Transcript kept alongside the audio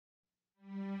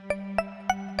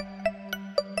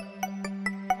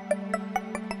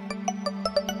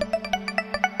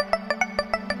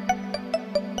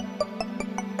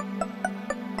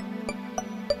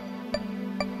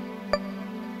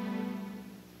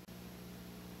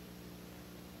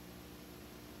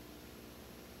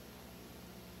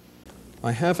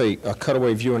I have a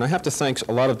cutaway view, and I have to thank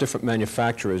a lot of different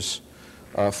manufacturers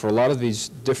for a lot of these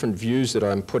different views that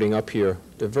I'm putting up here.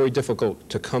 They're very difficult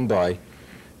to come by.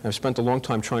 I've spent a long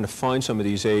time trying to find some of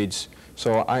these aids,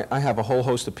 so I have a whole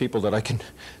host of people that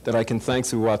I can thank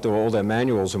throughout all their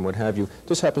manuals and what have you.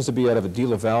 This happens to be out of a De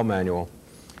Laval manual.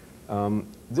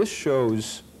 This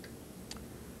shows,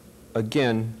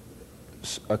 again,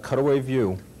 a cutaway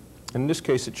view. And in this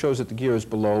case, it shows that the gear is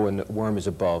below and the worm is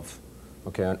above.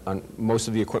 Okay, on most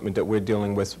of the equipment that we're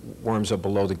dealing with, worms are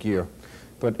below the gear.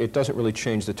 But it doesn't really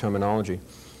change the terminology.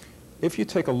 If you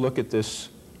take a look at this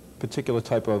particular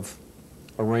type of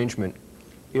arrangement,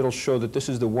 it'll show that this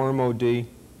is the worm OD.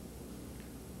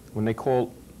 When they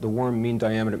call the worm mean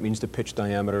diameter, it means the pitch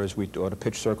diameter, or the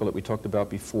pitch circle that we talked about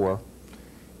before.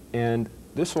 And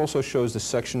this also shows the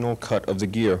sectional cut of the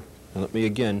gear. And let me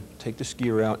again take this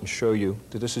gear out and show you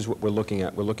that this is what we're looking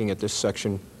at. We're looking at this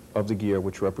section of the gear,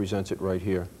 which represents it right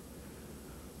here.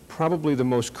 Probably the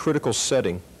most critical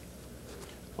setting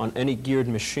on any geared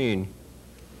machine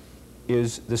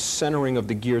is the centering of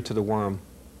the gear to the worm.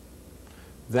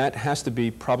 That has to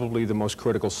be probably the most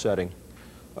critical setting.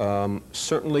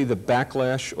 Certainly the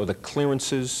backlash or the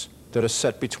clearances that are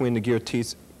set between the gear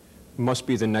teeth must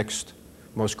be the next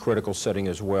most critical setting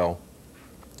as well.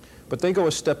 But they go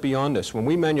a step beyond this. When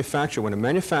a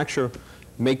manufacturer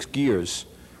makes gears,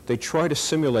 they try to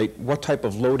simulate what type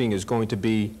of loading is going to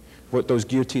be, what those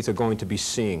gear teeth are going to be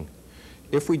seeing.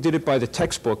 If we did it by the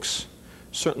textbooks,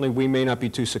 certainly we may not be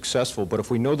too successful, but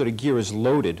if we know that a gear is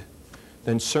loaded,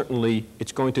 then certainly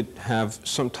it's going to have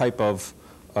some type of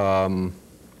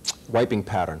wiping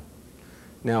pattern.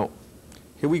 Now,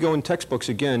 here we go in textbooks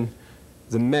again.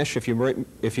 The mesh, if you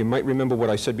might remember what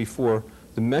I said before,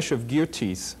 the mesh of gear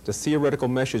teeth, the theoretical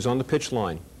mesh is on the pitch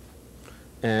line.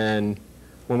 And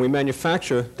when we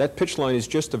manufacture, that pitch line is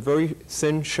just a very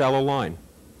thin, shallow line.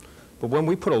 But when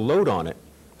we put a load on it,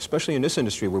 especially in this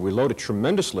industry where we load it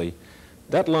tremendously,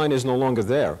 that line is no longer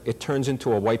there. It turns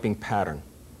into a wiping pattern.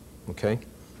 Okay?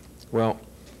 Well,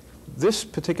 this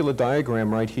particular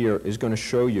diagram right here is going to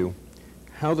show you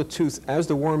how the tooth, as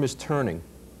the worm is turning,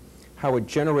 how it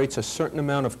generates a certain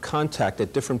amount of contact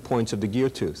at different points of the gear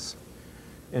tooth.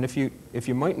 And if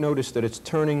you might notice that it's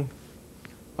turning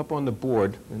up on the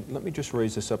board, and let me just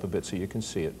raise this up a bit so you can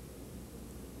see it.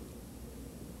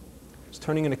 It's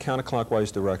turning in a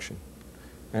counterclockwise direction.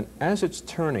 And as it's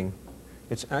turning,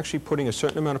 it's actually putting a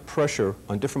certain amount of pressure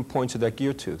on different points of that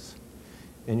gear tooth.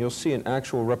 And you'll see an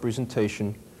actual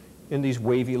representation in these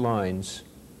wavy lines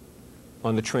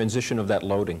on the transition of that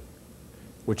loading,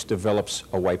 which develops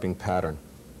a wiping pattern.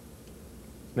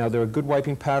 Now, there are good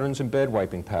wiping patterns and bad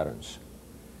wiping patterns.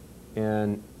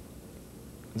 And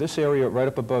this area right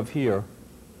up above here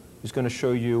is going to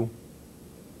show you,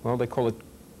 well, they call it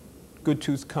good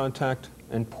tooth contact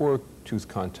and poor tooth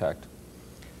contact.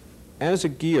 As a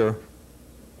gear,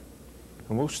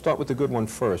 and we'll start with the good one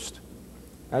first,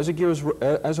 as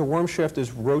a worm shaft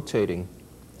is rotating,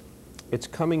 it's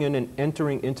coming in and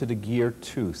entering into the gear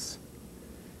tooth.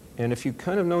 And if you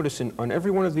kind of notice, on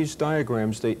every one of these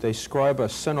diagrams, they scribe a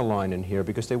center line in here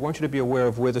because they want you to be aware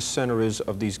of where the center is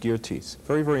of these gear teeth.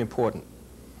 Very, very important.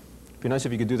 It'd be nice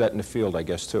if you could do that in the field, I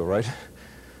guess, too, right?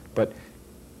 But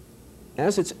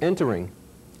as it's entering,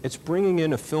 it's bringing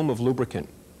in a film of lubricant.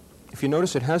 If you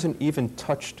notice, it hasn't even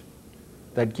touched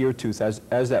that gear tooth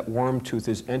as that worm tooth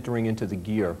is entering into the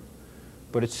gear.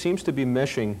 But it seems to be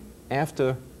meshing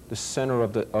after the center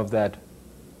of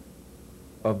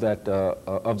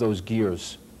those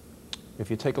gears.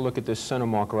 If you take a look at this center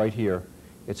mark right here,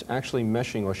 it's actually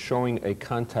meshing or showing a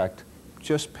contact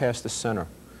just past the center.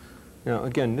 Now,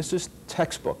 again, this is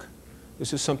textbook.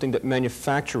 This is something that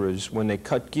manufacturers, when they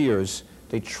cut gears,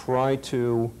 they try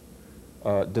to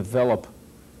develop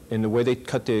in the way they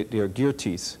cut their gear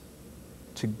teeth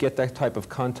to get that type of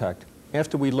contact.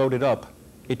 After we load it up,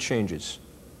 it changes.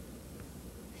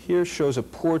 Here shows a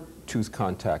poor tooth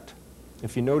contact.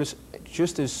 If you notice,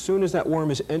 just as soon as that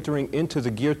worm is entering into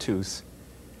the gear tooth,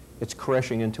 it's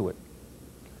crashing into it.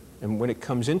 And when it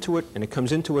comes into it, and it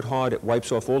comes into it hard, it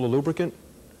wipes off all the lubricant,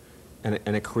 and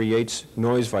it creates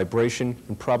noise, vibration,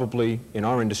 and probably, in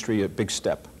our industry, a big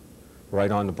step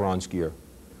right on the bronze gear.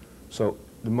 So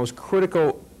the most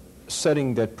critical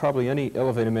setting that probably any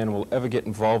elevator man will ever get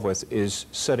involved with is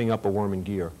setting up a worm in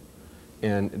gear.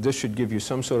 And this should give you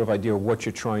some sort of idea of what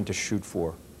you're trying to shoot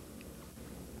for.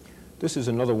 This is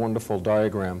another wonderful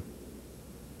diagram.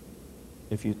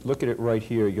 If you look at it right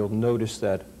here, you'll notice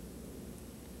that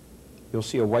you'll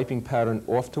see a wiping pattern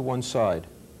off to one side.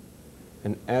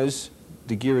 And as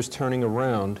the gear is turning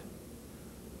around,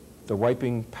 the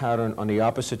wiping pattern on the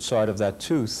opposite side of that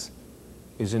tooth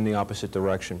is in the opposite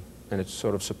direction. and it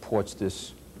sort of supports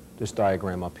this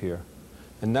diagram up here.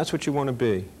 And that's what you want to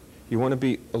be. You want to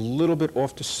be a little bit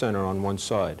off the center on one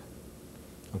side.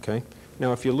 Okay?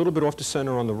 Now, if you're a little bit off the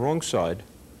center on the wrong side,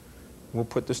 we'll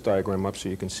put this diagram up so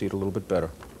you can see it a little bit better.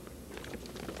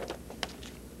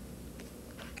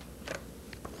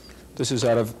 This is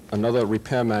out of another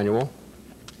repair manual.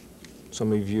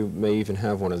 Some of you may even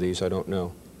have one of these, I don't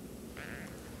know.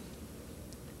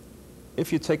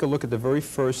 If you take a look at the very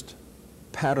first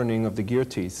patterning of the gear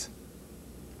teeth,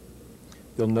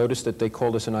 you'll notice that they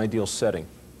call this an ideal setting.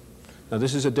 Now,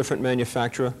 this is a different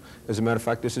manufacturer. As a matter of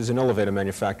fact, this is an elevator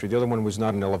manufacturer. The other one was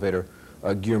not an elevator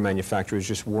gear manufacturer. It's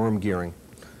just worm gearing.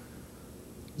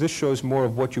 This shows more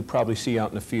of what you probably see out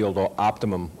in the field, or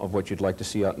optimum of what you'd like to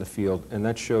see out in the field. And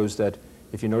that shows that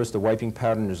if you notice the wiping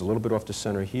pattern is a little bit off the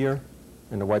center here,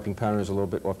 and the wiping pattern is a little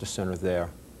bit off the center there.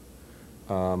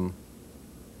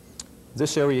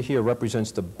 This area here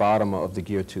represents the bottom of the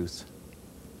gear tooth.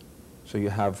 So you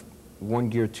have one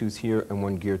gear tooth here and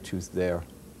one gear tooth there,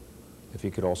 if you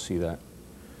could all see that.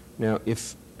 Now,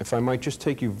 if I might just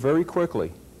take you very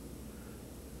quickly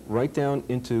right down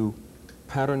into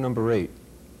pattern number 8,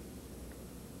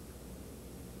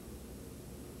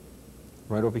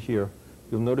 right over here,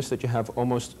 you'll notice that you have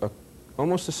almost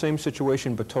the same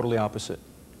situation, but totally opposite.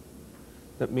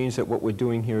 That means that what we're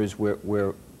doing here is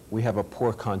where we have a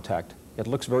poor contact. It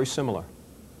looks very similar,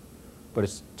 but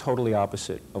it's totally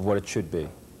opposite of what it should be.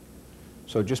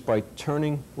 So just by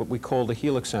turning what we call the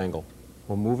helix angle,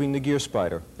 or moving the gear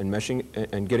spider and meshing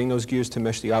and getting those gears to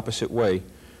mesh the opposite way,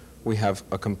 we have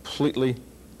a completely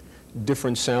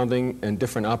different sounding and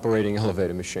different operating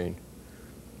elevator machine.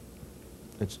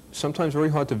 It's sometimes very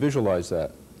hard to visualize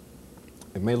that.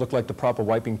 It may look like the proper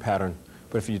wiping pattern,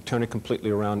 but if you turn it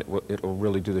completely around, it will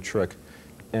really do the trick.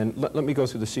 And let me go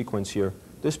through the sequence here.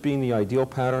 This being the ideal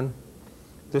pattern,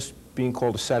 this being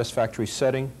called a satisfactory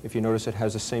setting. If you notice, it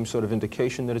has the same sort of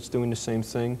indication that it's doing the same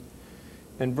thing.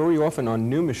 And very often on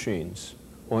new machines,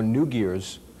 on new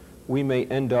gears, we may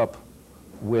end up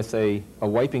with a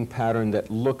wiping pattern that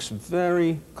looks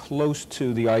very close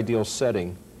to the ideal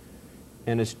setting,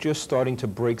 and it's just starting to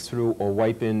break through or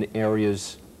wipe in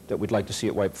areas that we'd like to see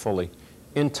it wipe fully.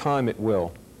 In time, it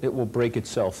will. It will break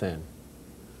itself in.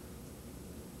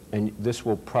 And this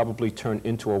will probably turn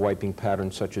into a wiping pattern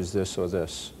such as this or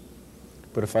this.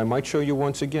 But if I might show you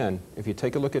once again, if you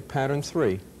take a look at pattern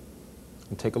 3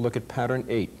 and take a look at pattern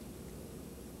 8,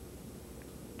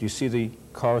 do you see the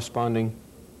corresponding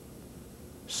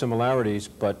similarities,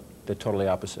 but they're totally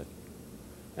opposite?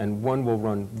 And one will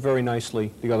run very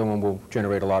nicely, the other one will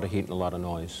generate a lot of heat and a lot of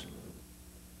noise.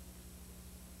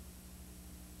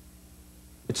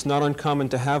 It's not uncommon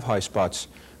to have high spots.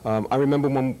 I remember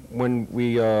when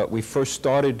we first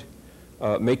started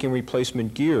making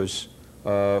replacement gears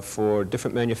for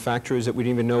different manufacturers that we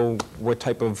didn't even know what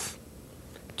type of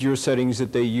gear settings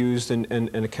that they used and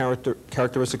the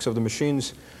characteristics of the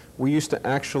machines. We used to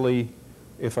actually,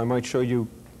 if I might show you,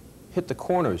 hit the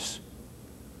corners.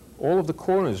 All of the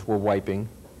corners were wiping,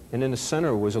 and then the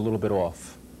center was a little bit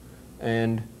off.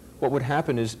 And what would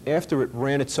happen is after it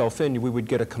ran itself in, we would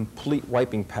get a complete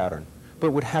wiping pattern. But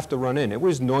it would have to run in. It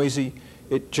was noisy.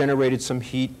 It generated some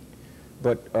heat.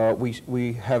 But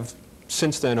we have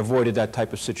since then avoided that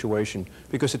type of situation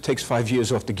because it takes 5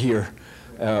 years off the gear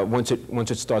once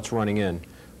it starts running in.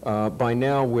 By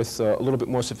now, with a little bit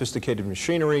more sophisticated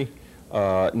machinery,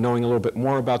 knowing a little bit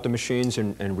more about the machines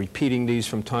and repeating these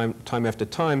from time after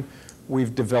time,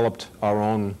 we've developed our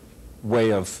own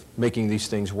way of making these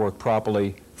things work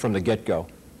properly from the get-go.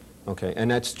 Okay,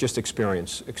 and that's just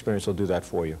experience. Experience will do that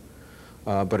for you.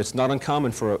 But it's not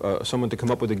uncommon for someone to come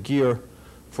up with a gear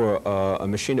for a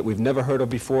machine that we've never heard of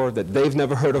before, that they've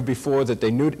never heard of before, that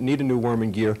they need a new worm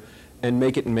and gear, and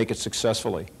make it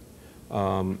successfully.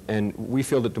 And we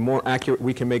feel that the more accurate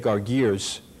we can make our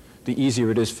gears, the easier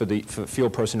it is for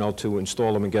field personnel to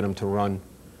install them and get them to run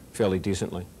fairly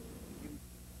decently.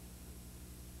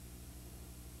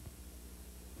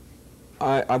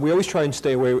 We always try and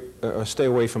stay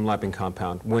away from lapping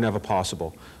compound whenever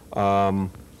possible.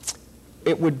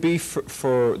 It would be,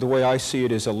 for the way I see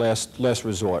it, is a last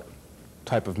resort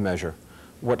type of measure.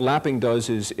 What lapping does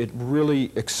is it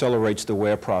really accelerates the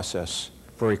wear process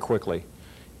very quickly.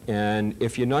 And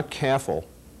if you're not careful,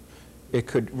 it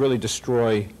could really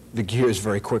destroy the gears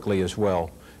very quickly as well.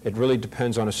 It really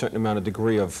depends on a certain amount of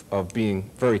degree of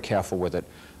being very careful with it.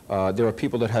 There are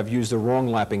people that have used the wrong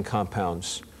lapping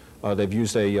compounds. They've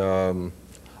used a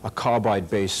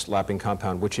carbide-based lapping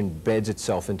compound which embeds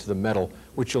itself into the metal,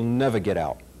 which you'll never get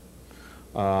out.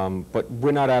 But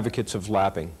we're not advocates of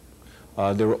lapping.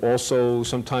 There are also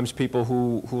sometimes people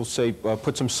who'll say,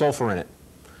 put some sulfur in it.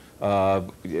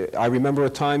 I remember a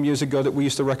time years ago that we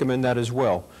used to recommend that as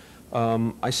well.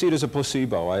 I see it as a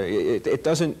placebo. It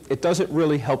doesn't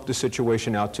really help the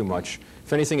situation out too much.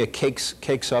 If anything, it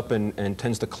cakes up and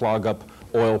tends to clog up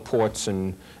oil ports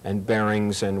and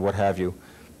bearings and what have you.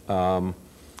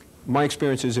 My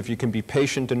experience is if you can be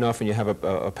patient enough and you have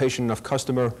a patient enough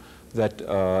customer that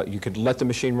you could let the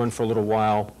machine run for a little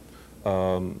while,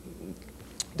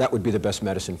 that would be the best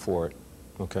medicine for it,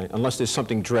 okay? Unless there's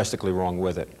something drastically wrong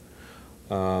with it.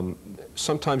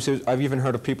 Sometimes I've even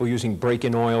heard of people using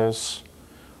break-in oils,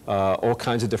 all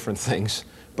kinds of different things.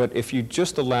 But if you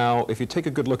just if you take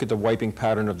a good look at the wiping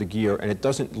pattern of the gear and it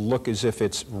doesn't look as if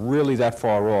it's really that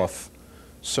far off,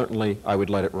 certainly I would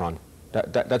let it run.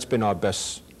 That's been our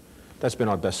best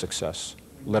success.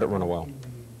 Let it run a while.